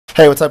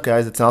Hey, what's up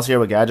guys? It's Nelson here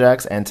with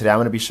Gadget, and today I'm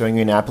going to be showing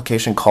you an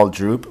application called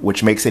Droop,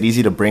 which makes it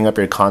easy to bring up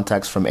your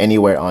contacts from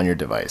anywhere on your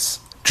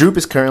device. Droop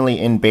is currently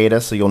in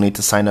beta, so you'll need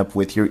to sign up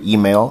with your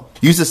email.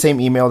 Use the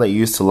same email that you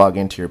used to log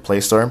into your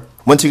Play Store.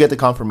 Once you get the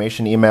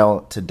confirmation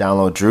email to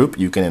download Droop,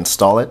 you can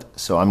install it.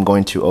 So I'm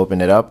going to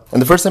open it up.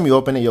 And the first time you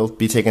open it, you'll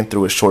be taken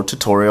through a short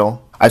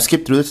tutorial. I've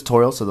skipped through the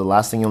tutorial, so the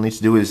last thing you'll need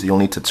to do is you'll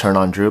need to turn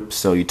on Droop.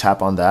 So you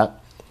tap on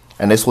that,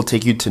 and this will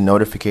take you to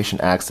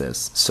notification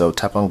access. So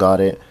tap on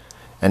Got It,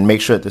 and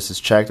make sure that this is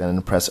checked, and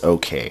then press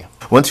OK.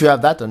 Once you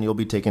have that done, you'll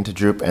be taken to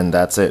Droop, and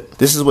that's it.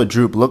 This is what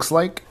Droop looks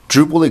like.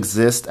 Droop will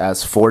exist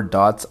as 4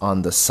 dots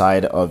on the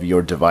side of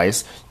your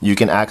device. You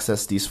can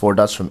access these 4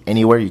 dots from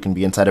anywhere. You can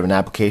be inside of an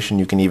application.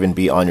 You can even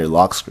be on your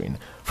lock screen.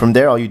 From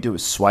there, all you do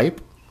is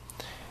swipe,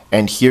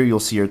 and here you'll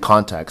see your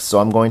contacts. So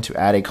I'm going to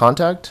add a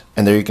contact,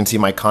 and there you can see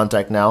my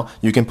contact now.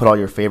 You can put all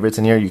your favorites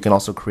in here. You can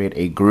also create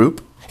a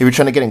group. If you're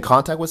trying to get in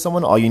contact with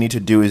someone, all you need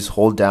to do is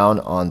hold down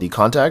on the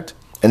contact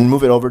and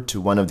move it over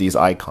to one of these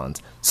icons.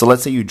 So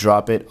let's say you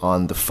drop it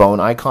on the phone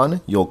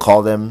icon, you'll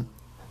call them.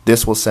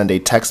 This will send a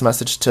text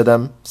message to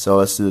them. So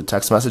let's do the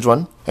text message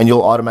one, and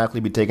you'll automatically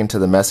be taken to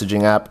the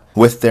messaging app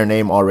with their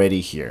name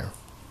already here.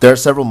 There are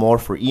several more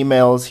for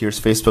emails. Here's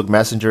Facebook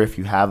Messenger if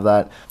you have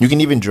that. You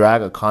can even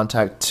drag a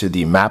contact to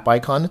the map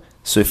icon.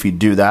 So if you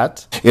do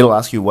that, it'll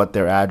ask you what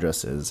their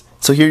address is.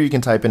 So here you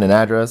can type in an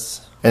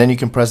address, and then you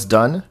can press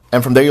done,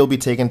 and from there you'll be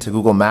taken to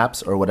Google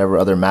Maps or whatever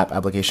other map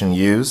application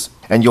you use,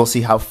 and you'll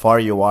see how far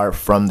you are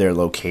from their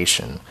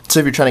location. So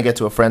if you're trying to get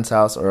to a friend's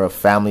house or a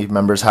family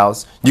member's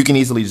house, you can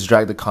easily just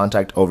drag the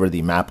contact over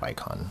the map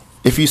icon.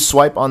 If you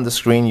swipe on the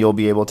screen, you'll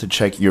be able to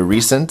check your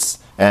recents,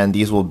 and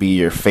these will be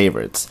your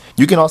favorites.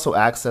 You can also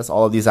access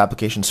all of these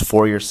applications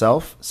for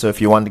yourself. So if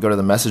you want to go to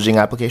the messaging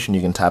application,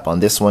 you can tap on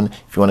this one.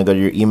 If you want to go to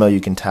your email,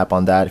 you can tap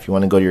on that. If you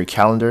want to go to your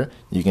calendar,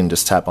 you can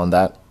just tap on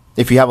that.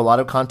 If you have a lot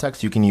of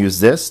contacts, you can use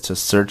this to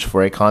search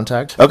for a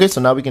contact. Okay,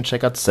 so now we can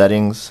check out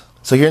settings.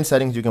 So here in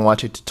settings, you can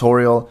watch a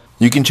tutorial.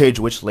 You can change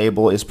which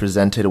label is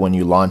presented when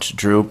you launch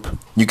Droop.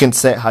 You can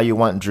set how you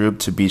want Droop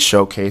to be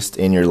showcased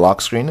in your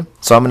lock screen.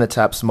 So I'm going to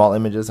tap small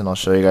images, and I'll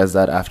show you guys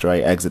that after I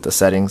exit the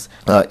settings.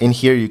 In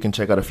here, you can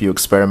check out a few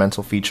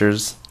experimental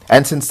features.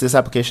 And since this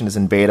application is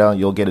in beta,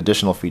 you'll get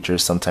additional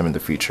features sometime in the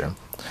future.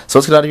 So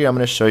let's get out of here. I'm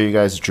going to show you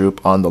guys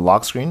Droop on the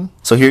lock screen.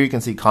 So here you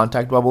can see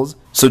contact bubbles.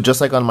 So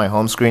just like on my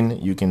home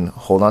screen, you can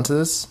hold on to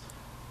this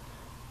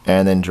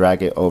and then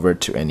drag it over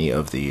to any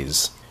of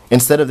these.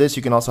 Instead of this,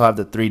 you can also have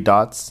the 3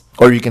 dots,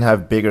 or you can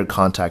have bigger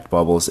contact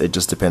bubbles. It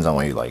just depends on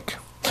what you like.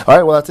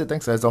 Alright, well that's it.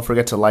 Thanks guys. Don't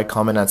forget to like,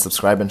 comment, and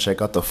subscribe, and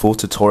check out the full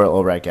tutorial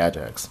over at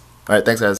Gadget. Alright, thanks guys.